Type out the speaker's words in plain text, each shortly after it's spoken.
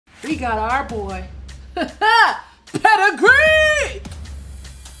we got our boy. Pedigree!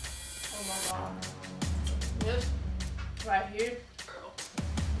 Oh my god. This right here.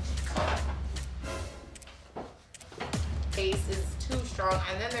 Taste is too strong,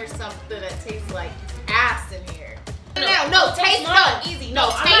 and then there's something that tastes like ass in here. No, taste no, easy.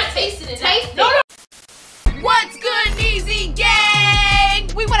 No, taste it. Taste it. No. What's good, Neezy Gang?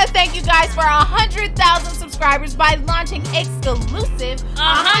 We want to thank you guys for 100,000 subscribers by launching exclusive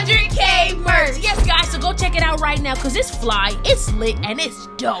 100K merch. Yes, guys, so go check it out right now because it's fly, it's lit, and it's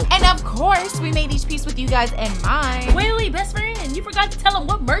dope. And of course, we made each piece with you guys in mind. Wait, best friend, you forgot to tell them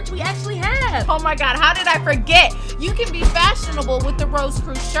what merch we actually have. Oh my god, how did I forget? You can be fashionable with the Rose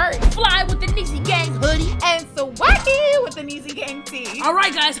Crew shirt, fly with the Neezy Gang hoodie, and swaggy with the Neezy Gang tee. All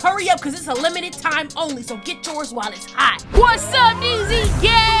right, guys, hurry up because it's a limited time only, so get yours while it's hot. What's up, Neezy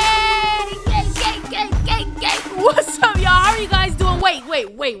Gang? Gang. What's up, y'all? How are you guys doing?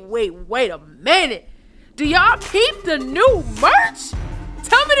 Wait a minute. Do y'all peep the new merch?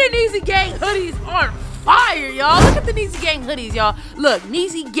 Tell me the Neezy Gang hoodies on fire, y'all. Look at the Neezy Gang hoodies, y'all. Look,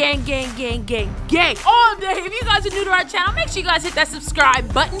 Neezy Gang all day. If you guys are new to our channel, make sure you guys hit that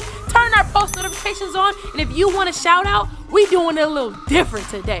subscribe button, turn our post notifications on, and if you want a shout out, we doing it a little different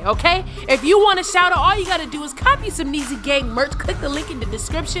today, okay? If you want a shout out, all you gotta do is copy some Neezy Gang merch, click the link in the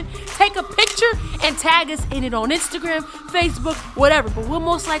description, take a picture, and tag us in it on Instagram, Facebook, whatever. But we'll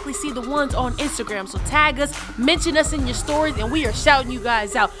most likely see the ones on Instagram. So tag us, mention us in your stories, and we are shouting you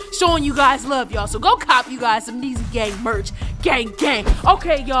guys out, showing you guys love, y'all. So go cop you guys some Neezy Gang merch. Gang.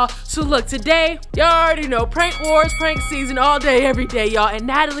 Okay, y'all. So look, today, y'all already know, prank wars, prank season all day, every day, y'all. And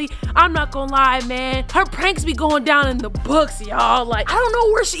Natalie, I'm not gonna lie, man, her pranks be going down in the books, y'all. Like, I don't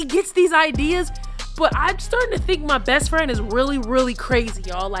know where she gets these ideas, but I'm starting to think my best friend is really crazy,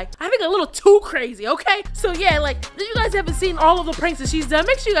 y'all. Like, I think a little too crazy, okay? So yeah, like, if you guys haven't seen all of the pranks that she's done,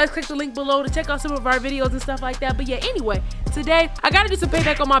 make sure you guys click the link below to check out some of our videos and stuff like that. But yeah, anyway, today, I gotta do some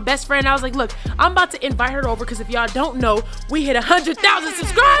payback on my best friend. I was like, look, I'm about to invite her over because if y'all don't know, we hit 100,000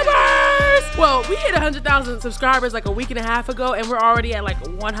 subscribers! Well, we hit 100,000 subscribers like a week and a half ago, and we're already at like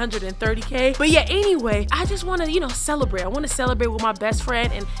 130K. But yeah, anyway, I just wanna, celebrate. I wanna celebrate with my best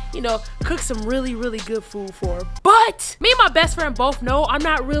friend and, cook some really good food for her. But me and my best friend both know I'm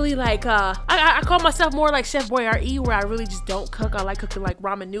not really like, I call myself more like Chef Boyardee, where I really just don't cook. I like cooking like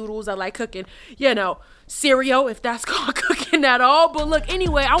ramen noodles. I like cooking, cereal, if that's called cooking at all. But look,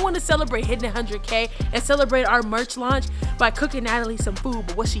 anyway, I want to celebrate hitting 100K and celebrate our merch launch by cooking Natalie some food.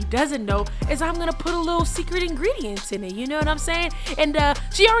 But what she doesn't know is I'm gonna put a little secret ingredients in it, you know what I'm saying? And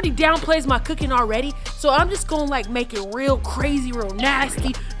she already downplays my cooking already, so I'm just gonna like make it real crazy, real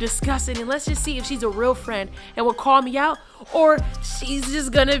nasty, disgusting, and let's just see if she's a real friend and will call me out, or she's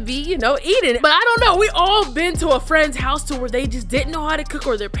just gonna be, eating it. But I don't know, we all been to a friend's house to where they just didn't know how to cook,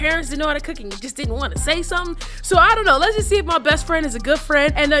 or their parents didn't know how to cook and just didn't want to say something. So I don't know, let's just see if my best friend is a good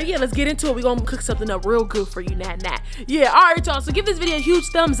friend. And yeah, let's get into it. We're gonna cook something up real good for you, Nat. Yeah, all right, y'all, so give this video a huge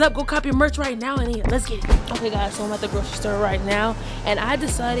thumbs up, go copy your merch right now, and yeah, let's get it. Okay guys, so I'm at the grocery store right now, and I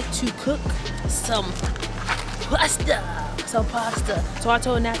decided to cook some pasta. So I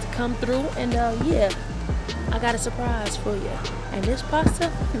told Nat to come through, and yeah, I got a surprise for you. And this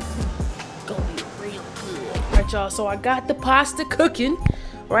pasta, gonna be real good. All right, y'all, so I got the pasta cooking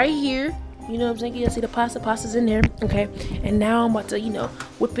right here. You know what I'm saying? You see the pasta's in there, okay? And now I'm about to,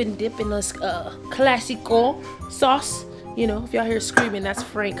 whip and dip in this classico sauce. If y'all hear screaming, that's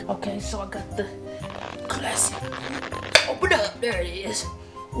Frank. Okay, so I got the classic. Open up, there it is.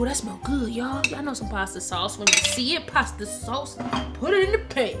 Oh, that smells good, y'all. Y'all know some pasta sauce. When you see it, pasta sauce, put it in the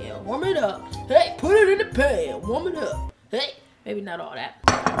pan, warm it up. Hey, put it in the pan, warm it up. Hey, maybe not all that.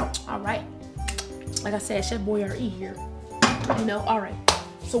 All right. Like I said, Chef Boyardee here. All right.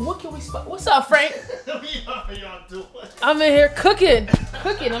 So what can we spot? What's up, Frank? Y'all doing? I'm in here cooking.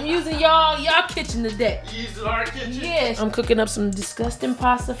 I'm using y'all kitchen today. You using our kitchen? Yes. I'm cooking up some disgusting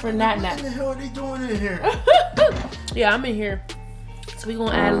pasta for Nat. What the hell are they doing in here? Yeah, I'm in here. So we're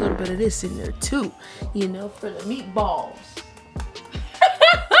gonna add a little bit of this in there too, for the meatballs.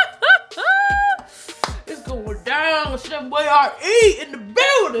 It's going down, Chef Boyardee in the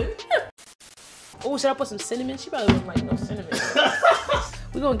building. Oh, should I put some cinnamon? She probably wouldn't like no cinnamon.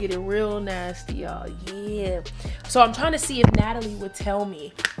 We're gonna get it real nasty, y'all. Yeah. So I'm trying to see if Natalie would tell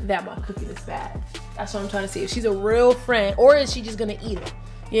me that my cooking is bad. That's what I'm trying to see. If she's a real friend, or is she just gonna eat it?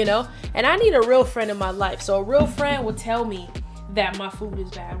 And I need a real friend in my life. So a real friend will tell me that my food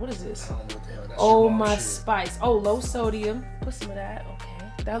is bad. What is this? I don't know what the hell that Oh, shit my shit. spice. Oh, low sodium. Put some of that.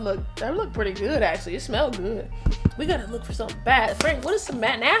 Okay. That look pretty good actually. It smelled good. We gotta look for something bad. Frank, what is some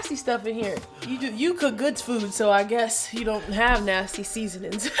nasty stuff in here? You cook good food, so I guess you don't have nasty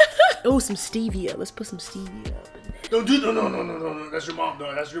seasonings. Oh, some stevia. Let's put some stevia up in there. Don't do no. That's your mom.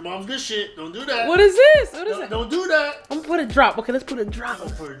 No, that's your mom's good shit. Don't do that. What is this? What is it? Don't do that. I'm gonna put a drop. Okay, let's put a drop.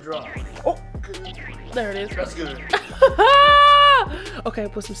 Don't put a drop. Oh, there it is. That's good. Okay,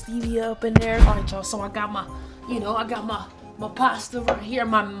 put some stevia up in there. All right, y'all. So I got my, I got my pasta right here,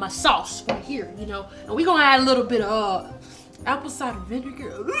 my sauce right here, and we gonna add a little bit of apple cider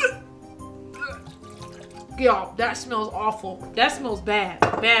vinegar. Y'all, that smells awful. That smells bad.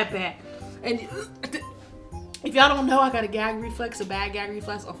 And if y'all don't know, I got a bad gag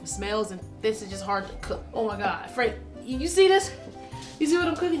reflex off of smells, and this is just hard to cook. Oh my God, Frank, you see this? You see what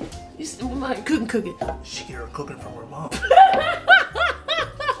I'm cooking? You see what I'm cooking? She get her cooking from her mom.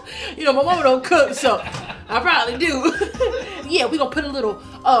 My mama don't cook, so I probably do. Yeah, we gonna put a little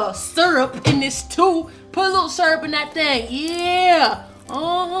syrup in this too. Put a little syrup in that thing. Yeah.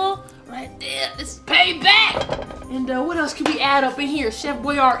 Right there. This is payback. And what else can we add up in here? Chef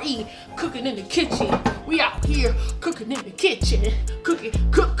Boyardee cooking in the kitchen. We out here cooking in the kitchen. Cooking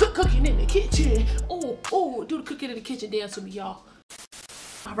in the kitchen. Oh, do the cooking in the kitchen dance with me, y'all.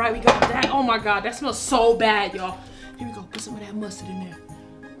 All right, we got that. Oh my God, that smells so bad, y'all. Here we go. Put some of that mustard in there.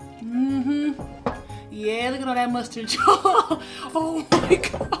 Yeah, look at all that mustard, y'all. Oh my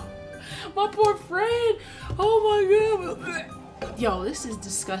God. My poor friend. Oh my God. Yo, this is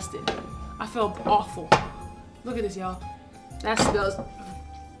disgusting. I felt awful. Look at this, y'all. That smells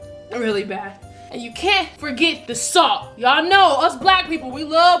really bad. And you can't forget the salt. Y'all know, us black people, we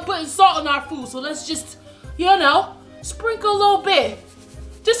love putting salt in our food. So let's just, sprinkle a little bit.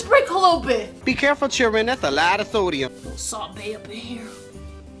 Just sprinkle a little bit. Be careful, children. That's a lot of sodium. A little salt bay up in here.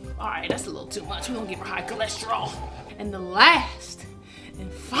 All right, that's a little too much. We're gonna give her high cholesterol. And the last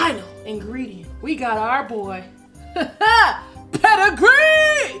and final ingredient, we got our boy,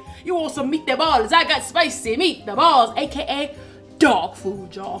 pedigree. You want some meatballs? I got spicy meatballs, AKA dog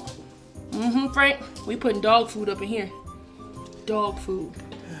food, y'all. Frank, we putting dog food up in here. Dog food.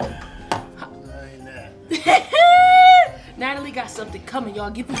 Natalie got something coming, y'all.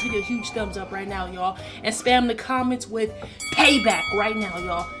 Give this video a huge thumbs up right now, y'all. And spam the comments with payback right now,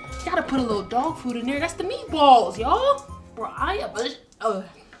 y'all. Gotta put a little dog food in there. That's the meatballs, y'all. Bro, oh my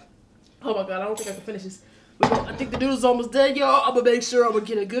God, I don't think I can finish this. I think the noodles almost done, y'all. I'm gonna make sure I'm gonna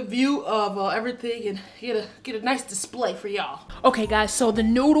get a good view of everything and get a nice display for y'all. Okay, guys, so the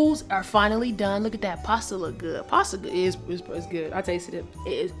noodles are finally done. Look at that. Pasta look good. Pasta is good. I tasted it.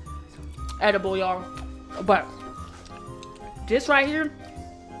 It is edible, y'all. But this right here,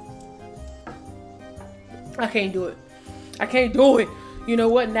 I can't do it. I can't do it. You know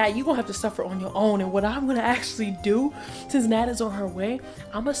what, Nat? You're gonna have to suffer on your own. And what I'm gonna actually do, since Nat is on her way,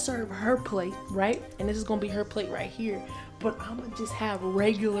 I'm gonna serve her plate, right? And this is gonna be her plate right here. But I'm gonna just have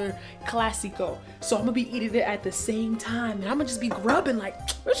regular classico. So I'm gonna be eating it at the same time. And I'm gonna just be grubbing like,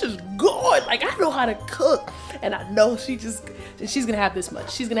 this is good. Like, I know how to cook. And I know she's gonna have this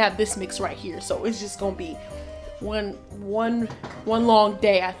much. She's gonna have this mix right here. So it's just gonna be one long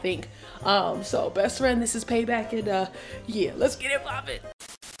day, I think. So best friend, this is payback, and yeah, let's get it poppin'.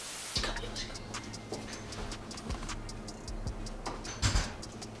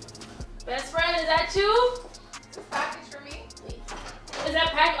 Best friend, is that you? This package for me? Is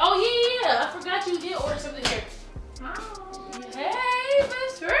that package? Oh yeah, I forgot you did order something here. Oh. Hey,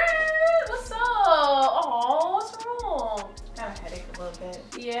 best friend, what's up? Oh, what's wrong? Got a headache a little bit.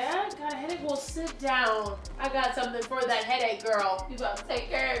 Yeah, got a headache. Well, sit down. I got something for that headache, girl. You about to take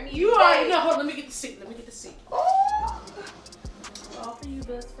care of me? You already know. Hold on, let me get the seat. Oh. All for you,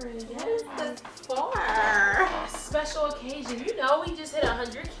 best friend. What is this for? Special occasion. You know, we just hit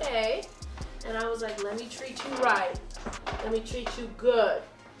 100K. And I was like, let me treat you right. Let me treat you good.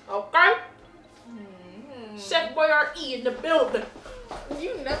 Okay? Chef Boyardee in the building.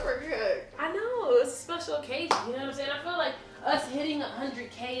 You never could. I know. It's a special occasion. You know what I'm saying? I feel like us hitting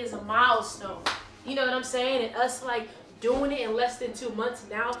 100K is a milestone. You know what I'm saying? And us like doing it in less than 2 months,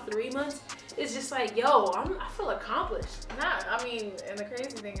 now 3 months, it's just like, yo, I feel accomplished. I mean, and the crazy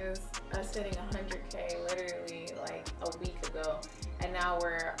thing is us hitting 100K literally like a week ago. And now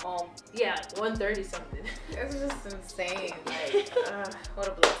we're on, yeah, 130 something. It's just insane. Like, what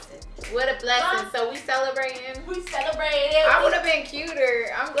a blessing. What a blessing. So we celebrating. We celebrated. I would have been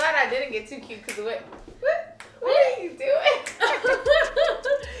cuter. I'm glad I didn't get too cute because what are you doing?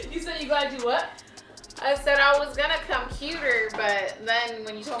 You said you glad you what? I said I was gonna come cuter, but then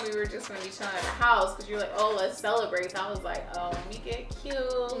when you told me we were just gonna be chilling at the house, because you're like, oh, let's celebrate. So I was like, oh, let me get cute,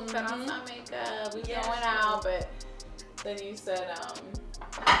 put on some makeup, we going out, but Then you said,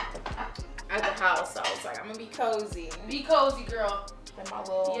 at the house, I was like, I'm gonna be cozy. Be cozy, girl. And my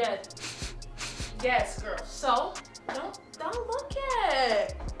little... Yes, girl. So, don't look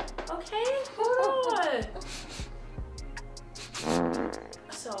at. Okay, hold on.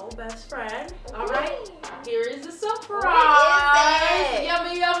 So, best friend. All right, here is the surprise. What is it?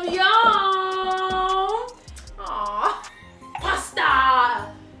 Yummy, yum, yum. Aww.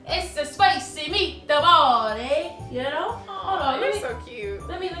 Pasta. It's the spicy meatball, you know? Hold on, You're so cute.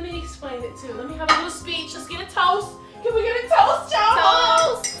 Let me explain it too. Let me have a little speech. Let's get a toast. Can we get a toast,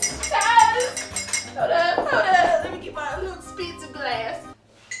 y'all? Toast. Yes. Hold up. Let me get my little speech glass.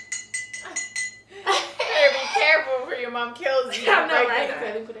 Hey, be careful before your mom kills you. I know, right?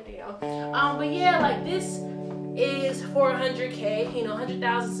 Okay, let me put it down. But yeah, like this is for 100K, you know,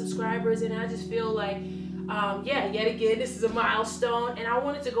 100,000 subscribers, and I just feel like, yet again, this is a milestone, and I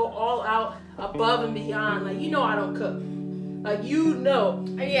wanted to go all out, above and beyond. Like, you know, I don't cook. Like, you know.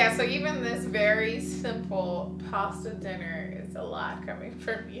 Yeah, so even this very simple pasta dinner is a lot coming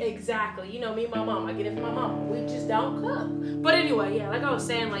from you. Exactly. You know, me and my mom, I get it from my mom. We just don't cook. But anyway, yeah, like I was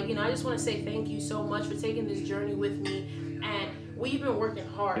saying, like, you know, I just want to say thank you so much for taking this journey with me. And we've been working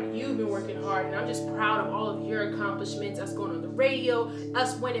hard. You've been working hard. And I'm just proud of all of your accomplishments. Us going on the radio,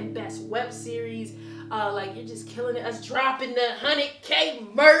 us winning Best Web Series. Like, you're just killing it. Us dropping the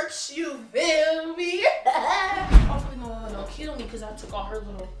 100K merch. You feel me? Hopefully no kill me because I took all her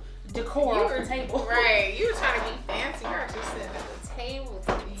little decor off the table. Right. You were trying to be fancy. You're actually sitting at the table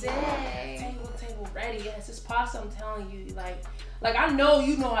today. Table ready. Yes, it's pasta. I'm telling you. Like I know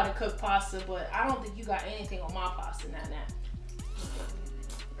you know how to cook pasta, but I don't think you got anything on my pasta. Nah.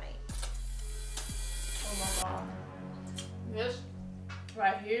 Right. Oh my God. This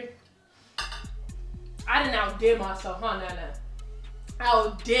right here. I didn't outdid myself, huh? Nah. I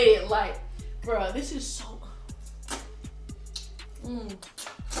outdid it. Like, bro, this is so.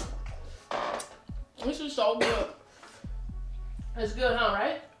 This is so good. It's good, huh?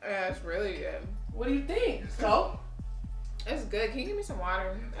 Right? Yeah, it's really good. What do you think? So? It's good. Can you give me some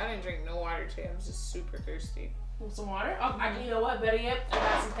water? I didn't drink no water today. I'm just super thirsty. Want some water? Oh, you know what? Better yet, I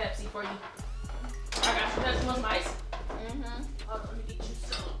got some Pepsi for you. I got some Pepsi. Want some ice? Oh, let me get you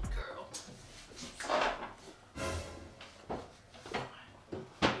some, girl.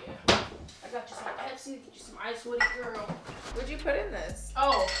 Yeah. I got you some Pepsi. Get you some ice with it, girl. What'd you put in this?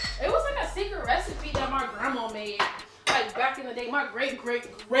 Oh, it was like a secret recipe that my grandma made. Like back in the day, my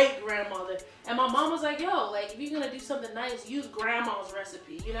great-great-great-grandmother. And my mom was like, yo, like if you're gonna do something nice, use grandma's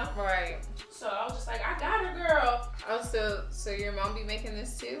recipe, you know? Right. So I was just like, I got her, girl. Oh, so your mom be making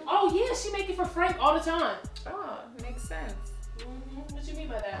this too? Oh yeah, she make it for Frank all the time. Oh, makes sense. What you mean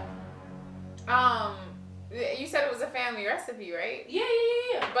by that? You said it was a family recipe, right?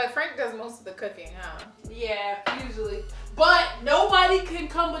 Yeah. But Frank does most of the cooking, huh? Yeah, usually. But nobody can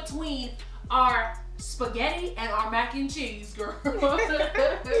come between our spaghetti and our mac and cheese, girl. Yes,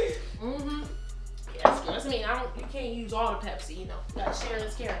 girl. I mean, you can't use all the Pepsi, you know. Gotta share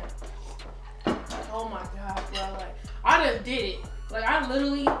this caring. Oh my God, bro. Like, I done did it. Like, I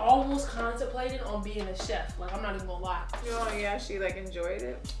literally almost contemplated on being a chef. Like, I'm not even gonna lie. Oh, yeah, she like enjoyed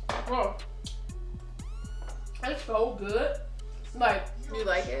it? Bro, it's so good. Like, you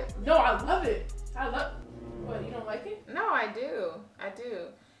like it? No, I love it. What, you don't like it? No, I do.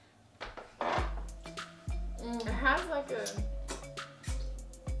 It has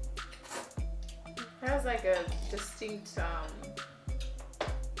like a distinct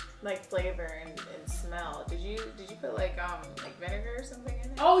like flavor and smell. Did you put like vinegar or something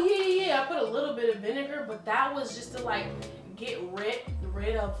in it? Oh yeah. I put a little bit of vinegar, but that was just to like get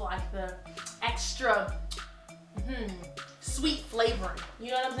rid of like the extra sweet flavoring.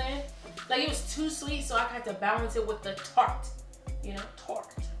 You know what I'm saying? Like it was too sweet, so I had to balance it with the tart. You know,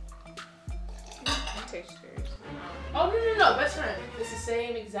 tart. You taste yours. Oh no, best friend. It's the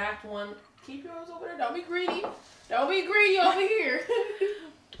same exact one. Keep yours over there. Don't be greedy. Don't be greedy over here.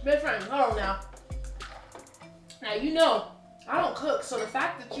 Best friend, hold on now. Now you know I don't cook, so the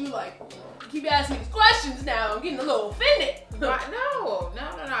fact that you like keep asking me these questions now, I'm getting a little offended. No.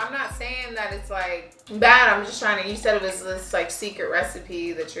 I'm not saying that it's like bad. I'm just trying to. You said it was this like secret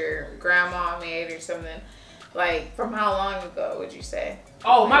recipe that your grandma made or something. Like from how long ago would you say?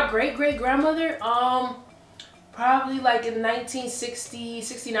 Oh, my great-great-grandmother, probably like in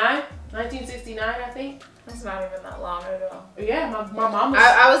 1969, I think. That's not even that long ago. Yeah, my mom was...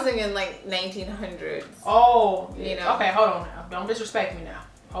 I was thinking like 1900s. Oh, you know. Okay, hold on now. Don't disrespect me now.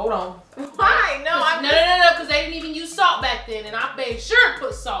 Hold on. Why? No, No, because they didn't even use salt back then, and I made sure to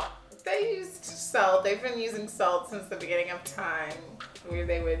put salt. They used salt. They've been using salt since the beginning of time. where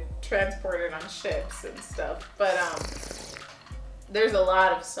they would transport it on ships and stuff. But there's a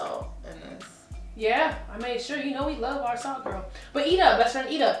lot of salt in this. Yeah, I made sure. You know we love our salt, girl. But eat up, best friend.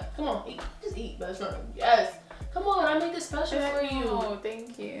 Eat up. Come on, eat. Just eat, best friend. Yes. Come on, I made this special for you. Oh,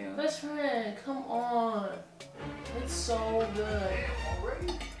 thank you. Best friend, come on. It's so good.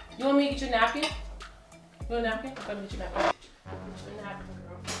 You want me to get your napkin? You want a napkin? I'm gonna get your napkin. Get your napkin,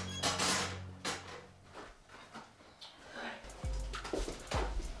 girl.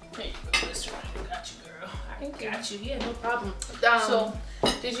 There you go, best friend. I got you, girl. I got you. Yeah, no problem. So,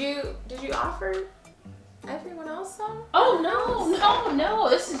 did you offer everyone else some? Oh no.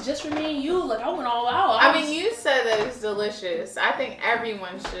 This is just for me and you. Like I went all out. I mean, you said that it's delicious. I think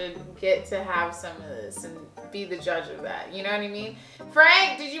everyone should get to have some of this and be the judge of that. You know what I mean?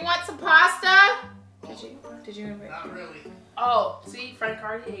 Frank, did you want some pasta? Did you invite? Not really. Oh, see, Frank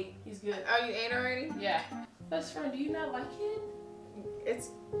already ate. He's good. Oh, you ate already? Yeah. Best friend, do you not like it?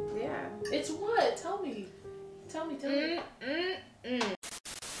 Yeah. It's what? Tell me. Tell me.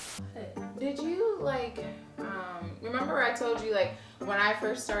 Did you like remember I told you like when I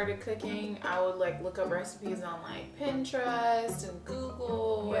first started cooking I would like look up recipes on like Pinterest and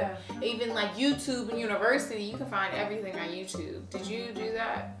Google and even like YouTube and university. You can find everything on YouTube. Did you do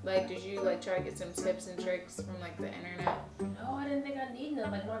that? Like did you like try to get some tips and tricks from like the internet? No, I didn't think I need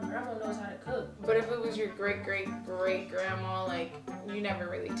none. Like my grandma knows how to cook. But if it was your great grandma, like you never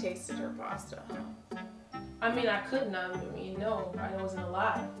really tasted her pasta, huh? I mean, I couldn't. I mean, no, I wasn't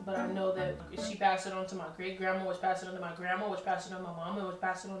alive. But I know that she passed it on to my great grandma, which passed it on to my grandma, which passed it on to my mama, which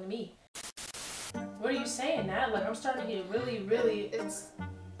passed it on to me. What are you saying, Nat? Like I'm starting to get really. It's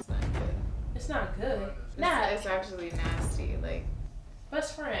not good. It's not good. It's actually nasty. Like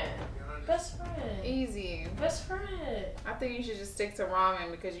best friend. Easy. Best friend. I think you should just stick to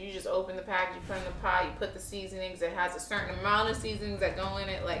ramen because you just open the package, you put in the pot, you put the seasonings. It has a certain amount of seasonings that go in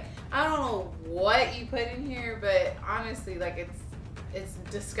it. Like I don't know what you put in here, but honestly, like it's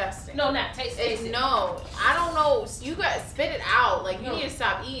disgusting. No, Nat, taste it. No, I don't know. You gotta spit it out. Like you need to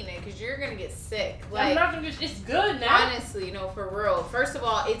stop eating it because you're gonna get sick. Like I'm not gonna get. It's good now. Honestly, no, for real. First of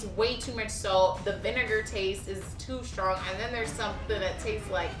all, it's way too much salt. The vinegar taste is too strong, and then there's something that tastes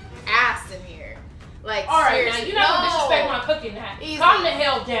like ass in here. Like all right, seriously. now you're not gonna disrespect my cooking, Nat. Easy. Calm the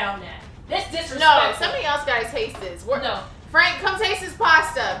hell down, Nat. That's disrespectful. No, somebody else gotta taste this. No, Frank, come taste his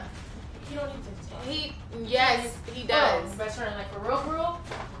pasta. you don't need to taste. Yes, he does. Best friend, like for real,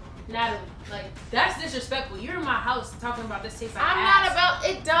 Natalie, like that's disrespectful. You're in my house talking about this tastes like I'm ass. not about.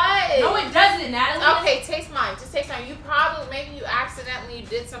 It does. No, it doesn't, Natalie. Okay, taste mine. Just taste mine. Maybe you accidentally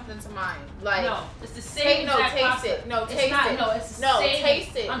did something to mine. Like no, it's the same. Taste it. No, taste it. No, it's the same.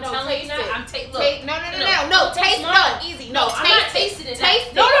 Taste it. I'm no, telling taste you, it. I'm taste. No, taste. No, easy. No, I'm not tasting it. Taste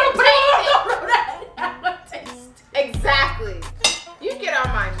it. No, Taste it. I'm not tasting it. Exactly. You get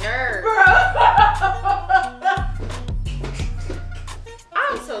on my nerves.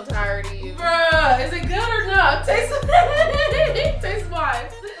 I'm so tired of you. Bruh, is it good or not? Taste it. Taste mine.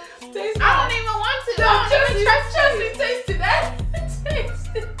 Taste mine. I don't even want to. No, trust me. Taste it. Taste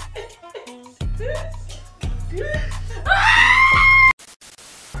it.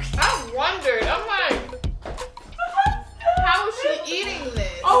 I wondered. I'm like, how is she eating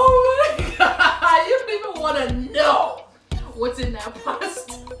this? Oh my god. You don't even want to know what's in that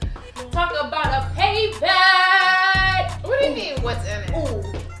pasta. Talk about a payback. What do you mean, what's in it?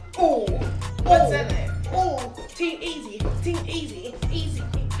 Ooh. What's in it? Ooh. Team easy. Easy.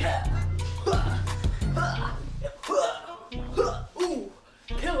 Ooh.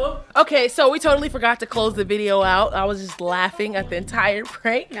 Kill him. Okay, so we totally forgot to close the video out. I was just laughing at the entire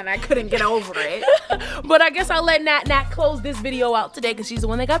prank. And I couldn't get over it. But I guess I'll let Nat close this video out today because she's the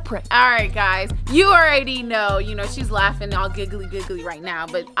one that got pranked. All right, guys. You already know, she's laughing all giggly right now,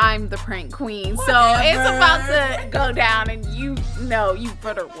 but I'm the prank queen. So it's about to go down and you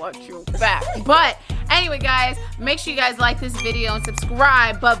better watch your back. But anyway, guys, make sure you guys like this video and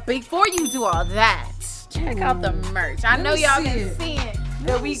subscribe. But before you do all that, check out the merch. I know y'all been seeing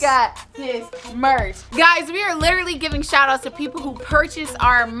that we got this merch. Guys, we are literally giving shout outs to people who purchase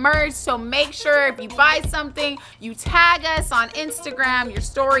our merch. So make sure if you buy something, you tag us on Instagram, your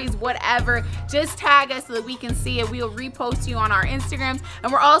stories, whatever. Just tag us so that we can see it. We'll repost you on our Instagrams.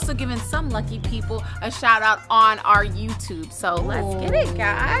 And we're also giving some lucky people a shout out on our YouTube. So let's get it,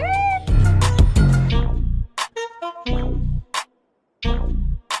 guys.